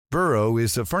Burrow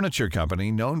is a furniture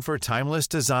company known for timeless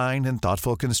design and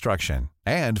thoughtful construction,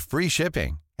 and free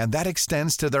shipping, and that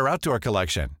extends to their outdoor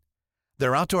collection.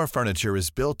 Their outdoor furniture is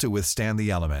built to withstand the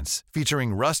elements,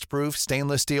 featuring rust-proof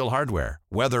stainless steel hardware,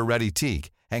 weather-ready teak,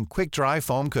 and quick-dry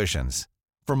foam cushions.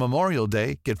 For Memorial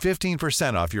Day, get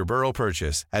 15% off your Burrow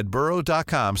purchase at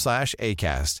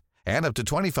burrow.com/ACAST and up to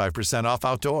 25% off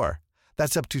outdoor.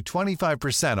 That's up to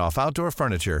 25% off outdoor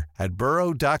furniture at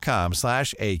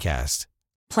burrow.com/ACAST.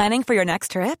 Planning for your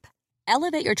next trip?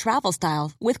 Elevate your travel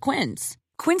style with Quince.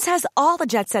 Quince has all the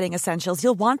jet-setting essentials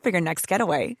you'll want for your next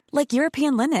getaway, like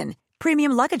European linen,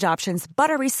 premium luggage options,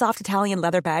 buttery soft Italian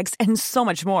leather bags, and so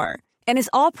much more. And is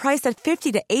all priced at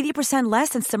 50 to 80% less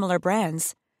than similar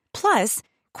brands. Plus,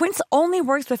 Quince only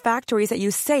works with factories that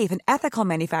use safe and ethical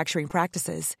manufacturing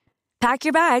practices. Pack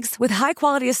your bags with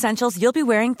high-quality essentials you'll be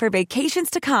wearing for vacations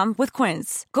to come with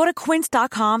Quince. Go to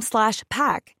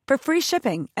quince.com/pack for free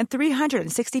shipping and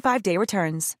 365-day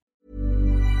returns.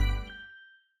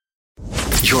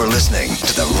 You're listening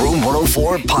to the Room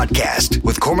 104 podcast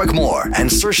with Cormac Moore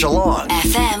and Saoirse Long.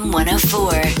 FM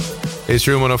 104. It's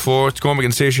Room 104. It's Cormac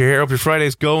and Saoirse here. Hope your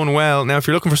Friday's going well. Now, if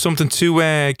you're looking for something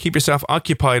to keep yourself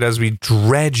occupied as we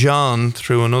dredge on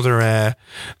through another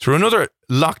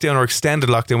lockdown or extended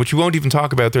lockdown, which we won't even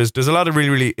talk about. There's a lot of really,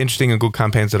 really interesting and good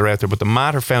campaigns that are out there, but the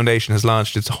Matter Foundation has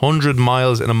launched its 100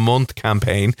 Miles in a Month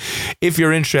campaign. If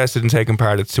you're interested in taking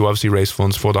part, it's to obviously raise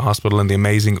funds for the hospital and the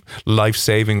amazing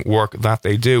life-saving work that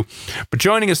they do. But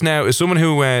joining us now is someone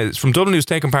who is from Dublin, who's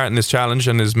taken part in this challenge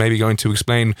and is maybe going to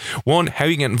explain, one, how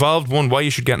you get involved, one, why you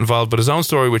should get involved, but his own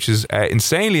story, which is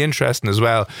insanely interesting as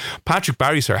well. Patrick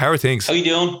Barry, sir, how are things? How are you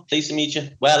doing? Pleased to meet you.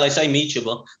 Well, I say meet you,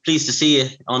 but pleased to see you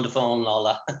on the phone and all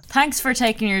that. Thanks for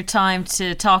taking your time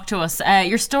to talk to us.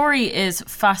 Your story is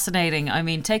fascinating. I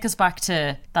mean, take us back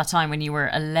to that time when you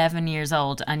were 11 years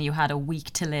old and you had a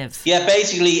week to live. Yeah,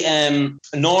 basically a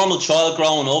normal child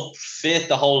growing up, fit,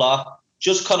 the whole lot.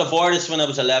 Just caught a virus when I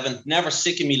was 11. Never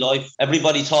sick in my life.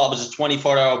 Everybody thought it was a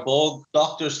 24-hour bug.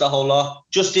 Doctors, the whole lot.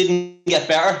 Just didn't get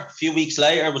better. A few weeks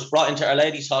later, was brought into Our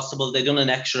Lady's Hospital. They done an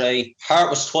x-ray.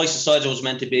 Heart was twice the size it was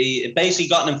meant to be. It basically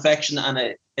got an infection and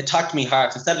it attacked me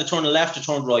heart. Instead of turning left, it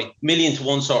turned right. Million to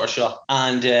one sort of shot.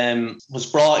 And was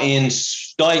brought in,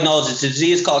 diagnosed. It's a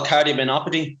disease called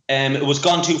cardiomyopathy. It was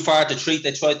gone too far to treat.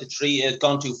 They tried to treat it,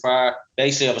 gone too far.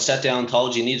 Basically, I was set down and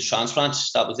told you need a transplant.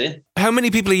 That was it. How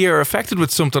many people a year are affected with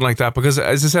something like that? Because,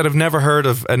 as I said, I've never heard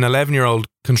of an 11-year-old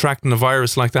contracting a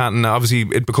virus like that, and obviously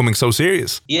it becoming so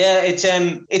serious. Yeah,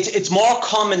 it's more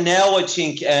common now, I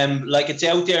think. Like it's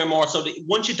out there more. So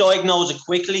once you diagnose it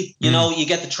quickly, you know, you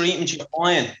get the treatment, you're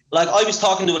fine. Like I was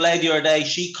talking to a lady the other day,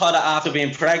 she caught it after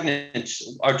being pregnant,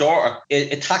 our daughter.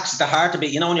 It taxes the heart a bit.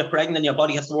 You know, when you're pregnant, your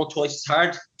body has to work twice as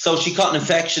hard. So she caught an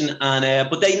infection, and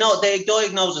but they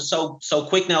diagnose it so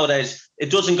quick nowadays. It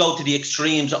doesn't go to the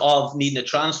extremes of needing a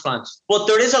transplant. But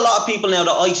there is a lot of people now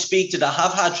that I speak to that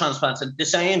have had transplants, and the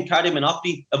same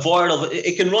cardiomyopathy, a viral.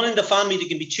 It can run in the family. There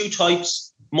can be two types.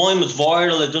 Mine was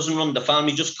viral. It doesn't run in the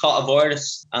family. Just caught a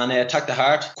virus and attacked the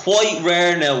heart. Quite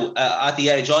rare now at the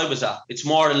age I was at. It's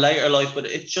more in later life, but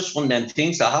it's just one of them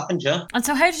things that happened, yeah. And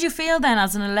so how did you feel then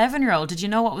as an 11-year-old? Did you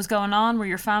know what was going on? Were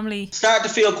your family... Started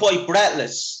to feel quite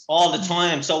breathless all the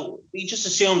time. So we just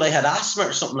assumed I had asthma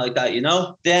or something like that, you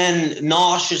know. Then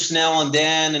nauseous now and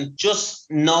then, and just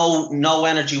no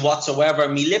energy whatsoever.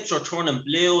 My lips were turning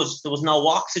blue. There was no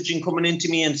oxygen coming into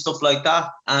me and stuff like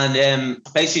that. And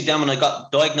basically then when I got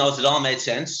diagnosed, it all made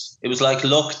sense. It was like,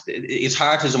 look, his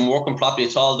heart isn't working properly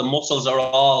at all. The muscles are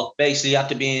all basically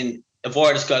after being... A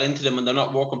virus got into them and they're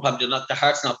not working properly. The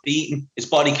heart's not beating. His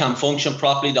body can't function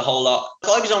properly, the whole lot.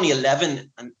 I was only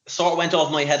 11 and sort of went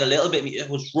off my head a little bit. It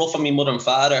was rough on my mother and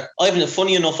father.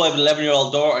 Funny enough, I have an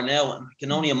 11-year-old daughter now, and I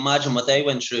can only imagine what they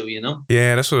went through, you know?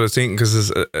 Yeah, that's what I was thinking, because as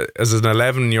an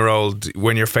 11-year-old,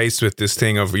 when you're faced with this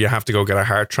thing of you have to go get a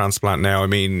heart transplant now, I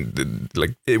mean,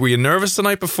 like, were you nervous the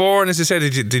night before? And as you said,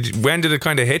 when did it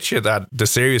kind of hit you that the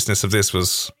seriousness of this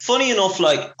was... Funny enough,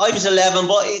 like, I was 11,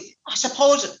 but I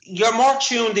suppose you're more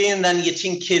tuned in than you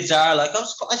think kids are. Like I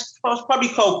was probably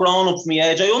quite grown up for my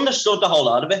age. I understood the whole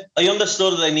lot of it. I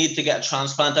understood that I need to get a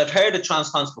transplant. I've heard of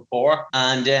transplants before,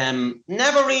 and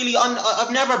never really.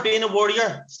 I've never been a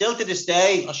worrier. Still to this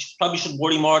day, I probably should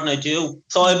worry more than I do.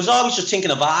 So I was always just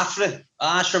thinking of after it.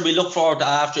 Sure, we look forward to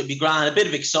after. It'd be grand, a bit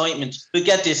of excitement. We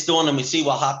get this done and we see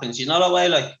what happens. You know that way,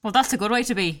 like. Well, that's a good way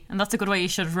to be, and that's a good way you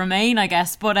should remain, I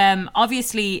guess. But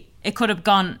obviously, it could have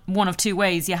gone one of two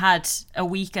ways. You had a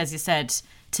week, as you said,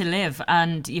 to live,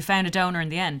 and you found a donor in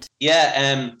the end.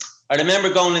 Yeah, I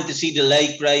remember going in to see the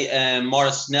late great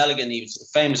Maurice Snelligan. He was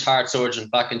a famous heart surgeon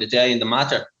back in the day in the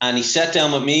Mater. And he sat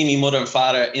down with me, my mother and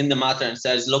father in the Mater and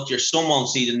says, look, your son won't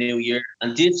see the new year.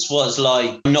 And this was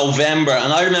like November.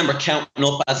 And I remember counting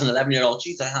up as an 11-year-old,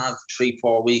 geez, I have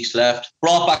 3-4 weeks left.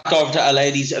 Brought back over to our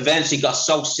ladies, eventually got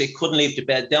so sick, couldn't leave the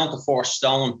bed, down to 4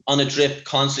 stone, on a drip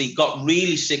constantly, got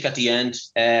really sick at the end.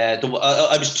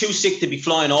 I was too sick to be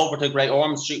flying over to Great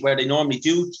Ormond Street where they normally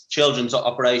do children's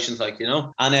operations, like, you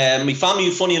know. And my family,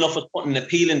 funny enough, was putting an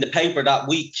appeal in the paper that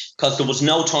week because there was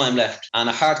no time left. And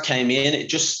a heart came in. It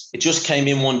just came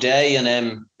in one day,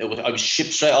 and I was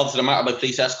shipped straight off to the Mater by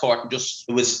police escort. And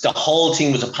the whole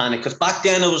thing was a panic because back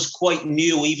then it was quite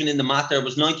new, even in the Mater. It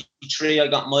was 93. I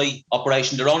got my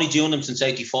operation. They're only doing them since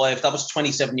 85. That was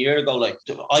 27 years ago. Like,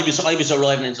 I was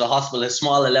arriving into the hospital, a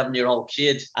small 11-year-old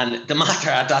kid, and the Mater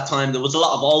at that time, there was a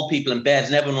lot of old people in beds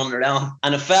and everyone running around.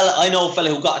 And I know a fella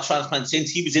who got a transplant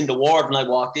since. He was in the ward when I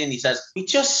walked in. He says, we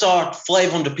just saw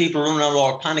 500 people running around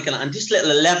or panicking, and this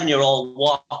little 11-year-old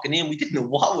walking in, we didn't know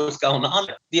what was going on.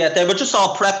 Yeah, they were just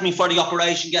all prepping me for the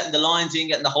operation, getting the lines in,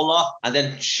 getting the whole lot, and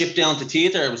then shipped down to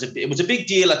theatre. It was a big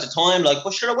deal at the time. Like,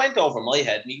 but sure, it went over my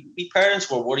head. My parents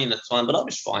were worrying at the time, but I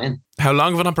was fine. How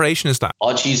long of an operation is that?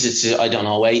 Oh, geez, it's, I don't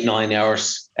know, 8-9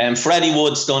 hours. Freddie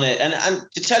Wood's done it. And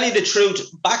to tell you the truth,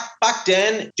 back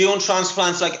then, doing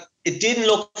transplants, like, it didn't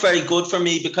look very good for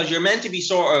me because you're meant to be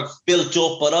sort of built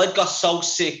up, but I got so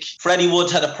sick. Freddie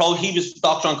Woods had he was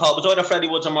doctor on call, but either Freddie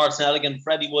Woods or Maurice Snelligan.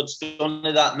 Freddie Woods done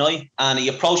it that night, and he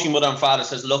approached me, mother and father,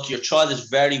 says, look, your child is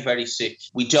very, very sick.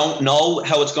 We don't know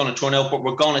how it's going to turn out, but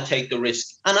we're going to take the risk.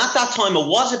 And at that time, it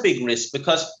was a big risk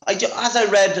because, as I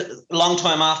read a long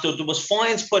time after, there was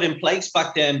fines put in place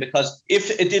back then because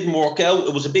if it didn't work out,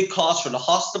 it was a big cost for the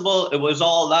hospital. It was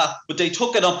all that. But they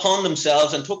took it upon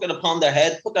themselves and took it upon their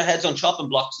head, put their heads on chopping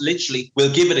blocks, literally.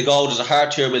 We'll give it a go. There's a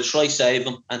heart here. We'll try save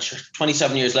him. And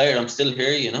 27 years later, I'm still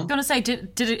here, you know. I was going to say,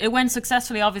 did it went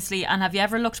successfully, obviously, and have you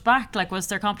ever looked back? Like, was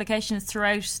there complications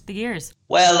throughout the years?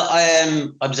 Well, I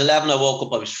was 11. I woke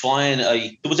up. I was fine.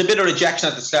 There was a bit of rejection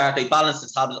at the start. I balanced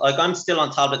the tablets. Like, I'm still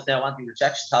on tablets now,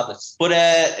 anti-rejection tablets. But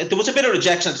there was a bit of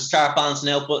rejection at the start, balancing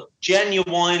out. But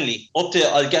genuinely, I'll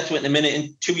get to it in a minute.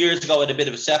 And 2 years ago, I had a bit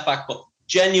of a setback. But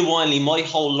genuinely, my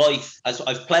whole life, as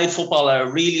I've played football at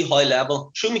a really high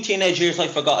level. Through my teenage years, I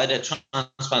forgot I had a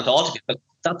transplant altogether.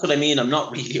 That's what I mean. I'm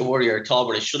not really a warrior at all,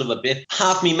 but I should have a bit.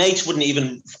 Half my mates would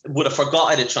have forgot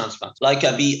I had a transplant. Like,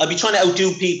 I'd be trying to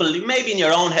outdo people, maybe in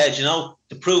your own head, you know,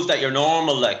 to prove that you're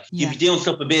normal. Like, you'd be doing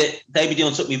something a bit, they'd be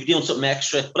doing something, you'd be doing something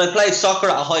extra. But I played soccer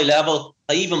at a high level.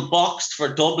 I even boxed for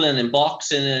Dublin in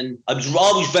boxing, and I was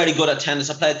always very good at tennis.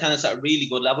 I played tennis at a really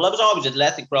good level. I was always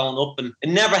athletic growing up, and it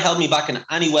never held me back in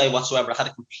any way whatsoever. I had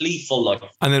a complete full life.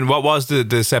 And then what was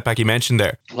the setback you mentioned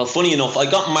there? Well, funny enough, I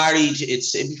got married.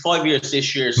 It'd be 5 years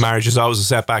this year. So. Marriage is always a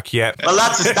setback, yeah. Well,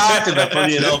 that's the start of it,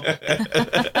 funny enough.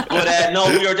 But no,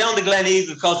 we were down the Glen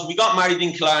Eagle because we got married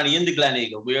in Killarney in the Glen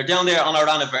Eagle. We were down there on our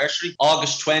anniversary,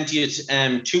 August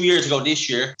 20th, 2 years ago this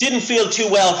year. Didn't feel too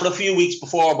well for a few weeks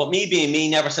before, but me being me,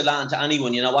 never said that to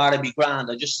anyone, you know, I'd be grand.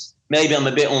 Maybe I'm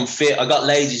a bit unfit. I got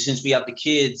lazy since we have the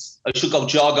kids. I should go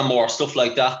jogging more, stuff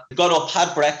like that. Got up,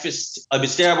 had breakfast. I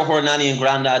was there with her nanny and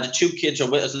granddad. The 2 kids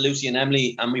are with us, Lucy and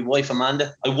Emily, and my wife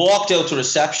Amanda. I walked out to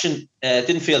reception,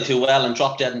 didn't feel too well, and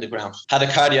dropped dead in the ground. Had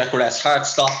a cardiac arrest, heart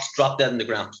stopped, dropped dead in the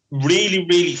ground. Really,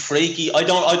 really freaky. I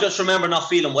just remember not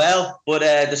feeling well, but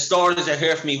the stories I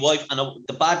hear from my wife, and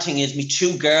the bad thing is, me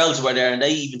 2 girls were there, and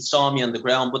they even saw me on the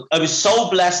ground. But I was so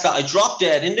blessed that I dropped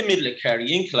dead in the middle of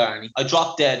Kerry, in Killarney. I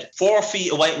dropped dead 4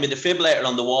 feet away with the defibrillator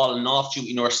on the wall, and an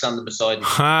off-duty nurse standing beside me.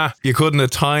 You couldn't have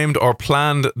timed or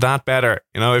planned that better.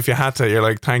 You know, if you had to, you're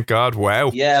like, thank God, wow.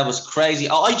 Yeah, it was crazy.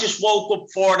 I just woke up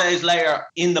 4 days later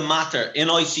in the Mater, in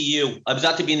ICU. I was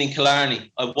at the being in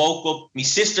Killarney. I woke up, my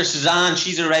sister Suzanne,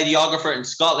 she's a radiographer in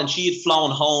Scotland. She had flown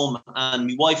home, and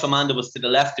my wife Amanda was to the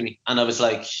left of me. And I was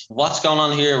like, what's going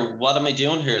on here? What am I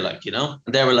doing here? Like, you know?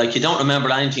 And they were like, you don't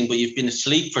remember anything, but you've been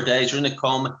asleep for days, you're in a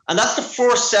coma. And that's the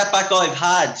first setback I've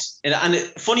had. And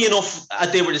funny enough,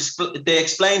 they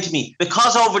explained to me,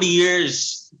 because over the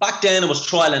years, back then it was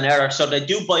trial and error, so they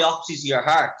do biopsies of your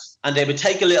heart and they would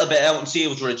take a little bit out and see if it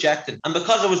was rejected. And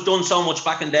because it was done so much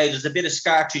back in the day, there's a bit of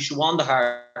scar tissue on the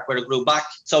heart where it grew back.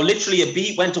 So literally a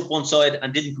beat went up one side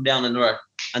and didn't come down another,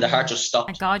 and the heart just stopped.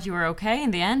 My God, you were okay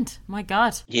in the end. My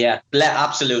God. Yeah,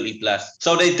 absolutely blessed.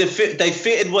 So they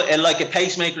fitted like a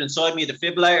pacemaker inside me, a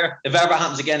defibrillator. If ever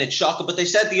happens again, it's shocking. But they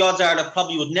said the odds are that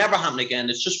probably would never happen again.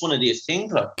 It's just one of these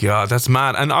things. God, that's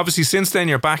mad. And obviously since then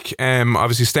you're back,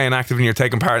 obviously staying active and you're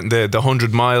taking part in the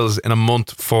 100 miles in a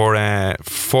month for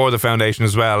the foundation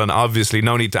as well. And obviously,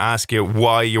 no need to ask you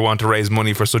why you want to raise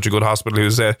money for such a good hospital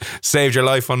who's saved your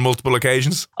life on multiple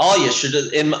occasions. Oh, yeah,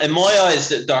 sure. In my eyes,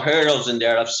 there are heroes in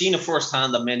there. I've seen it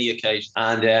firsthand on many occasions.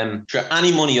 And for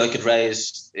any money I could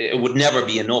raise, it would never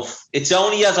be enough. It's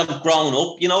only as I've grown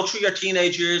up, you know, through your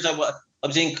teenage years, I was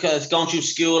going through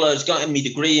school, I was getting my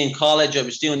degree in college, I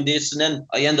was doing this, and then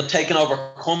I ended up taking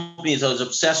over companies. I was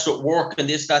obsessed with work and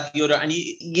this, that, the other. And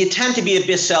you tend to be a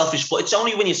bit selfish, but it's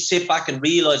only when you sit back and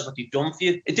realise what you've done for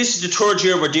you. This is the third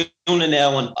year we're doing it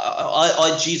now, and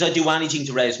I'd do anything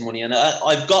to raise money. And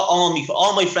I've got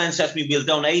all my friends said to me, we'll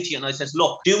donate you. And I says,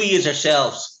 look, do we as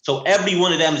ourselves? So every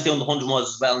one of them is doing the 100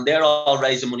 miles as well, and they're all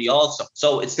raising money also.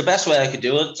 So it's the best way I could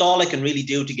do it. It's all I can really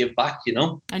do to give back, you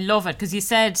know. I love it, because you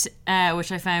said,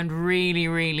 which I found really,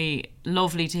 really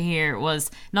lovely to hear, was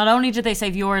not only did they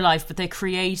save your life, but they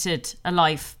created a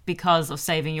life because of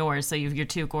saving yours. So you've your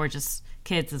two gorgeous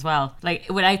kids as well, like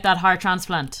without that heart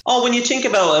transplant. Oh, when you think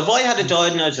about it, if I had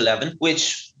died when I was 11,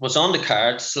 which was on the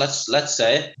cards, let's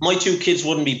say, my two kids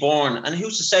wouldn't be born. And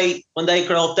who's to say when they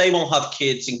grow up, they won't have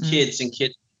kids and kids and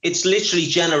kids. It's literally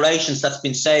generations that's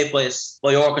been saved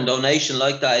by organ donation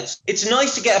like that. It's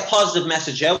nice to get a positive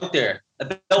message out there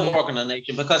about organ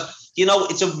donation, because, you know,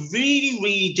 it's a really,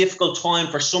 really difficult time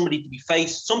for somebody to be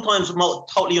faced, sometimes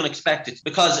totally unexpected,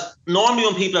 because normally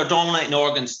when people are donating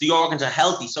organs, the organs are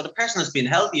healthy. So the person has been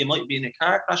healthy. It might be in a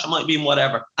car crash, it might be in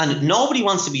whatever. And nobody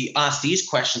wants to be asked these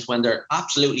questions when they're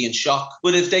absolutely in shock.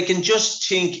 But if they can just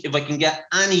think, if I can get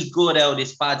any good out of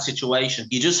this bad situation,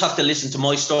 you just have to listen to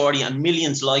my story and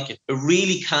millions like it. It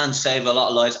really can save a lot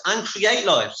of lives and create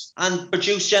lives and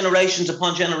produce generations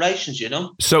upon generations, you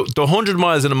know. So the 100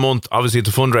 miles in a month, obviously it's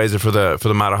a fundraiser for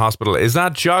the Mater Hospital. Is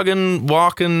that jogging,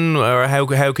 walking, or how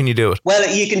can you do it? Well,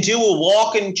 you can do a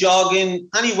walking, jogging,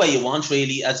 any way you want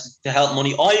really, as to help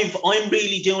money. I'm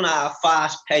really doing a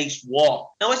fast-paced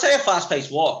walk. Now I say a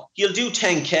fast-paced walk, you'll do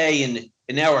 10k in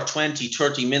an hour, 20,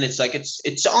 30 minutes. Like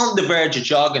it's on the verge of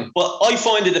jogging, but I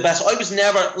find it the best. I was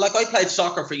never, like, I played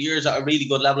soccer for years at a really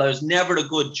good level. I was never a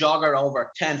good jogger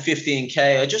over 10,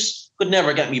 15k. I just could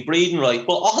never get me breathing right.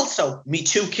 But also, me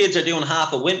two kids are doing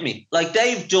half it with me. Like,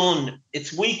 they've done,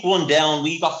 it's week one down.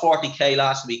 We got 40k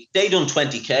last week. They done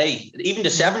 20k. Even the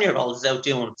 7-year-old is out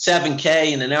doing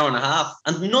 7k in an hour and a half.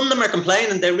 And none of them are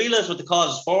complaining. They realise what the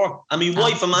cause is for. And my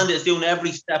wife, Amanda, is doing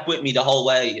every step with me the whole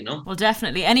way, you know. Well,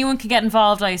 definitely. Anyone can get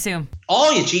involved, I assume.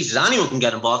 Oh, yeah, Jesus, anyone can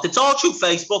get involved. It's all through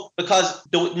Facebook, because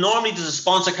normally there's a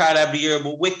sponsor card every year,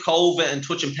 but with COVID and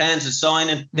touching pens and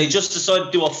signing, they just decided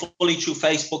to do it fully through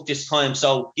Facebook this time.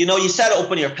 So, you know, you set it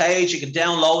up on your page, you can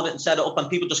download it and set it up, and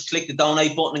people just click the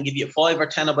donate button and give you 5 or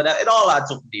 10 or whatever. It all adds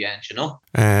up at the end, you know.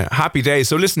 Happy days.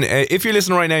 So listen, if you're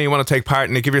listening right now, you want to take part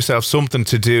in it, give yourself something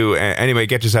to do. Anyway,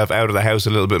 get yourself out of the house a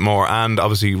little bit more, and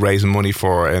obviously raising money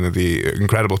for the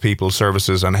incredible people,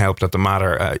 services and help that the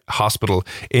Mater Hospital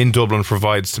in Dublin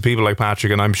provides to people like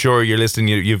Patrick. And I'm sure you're listening,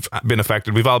 you've been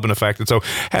affected. We've all been affected. So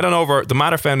head on over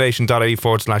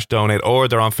thematterfoundation.ie/donate, or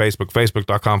they're on Facebook,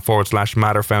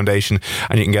 facebook.com/Mater Foundation,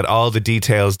 and you can get all the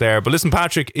details there. But listen,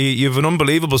 Patrick, you've an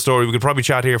unbelievable story. We could probably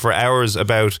chat here for hours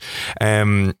about,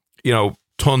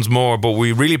 tons more, but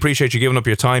we really appreciate you giving up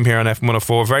your time here on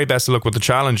FM104. Very best of luck with the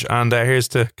challenge, and here's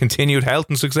to continued health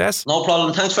and success. No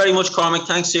problem. Thanks very much, Cormac.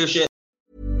 Thanks, Saoirse.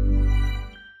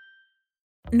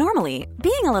 Normally,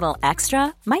 being a little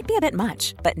extra might be a bit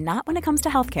much, but not when it comes to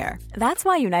healthcare. That's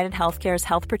why United Healthcare's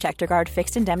Health Protector Guard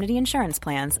fixed indemnity insurance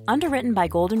plans, underwritten by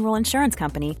Golden Rule Insurance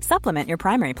Company, supplement your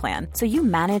primary plan so you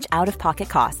manage out-of-pocket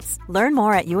costs. Learn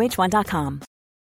more at UH1.com.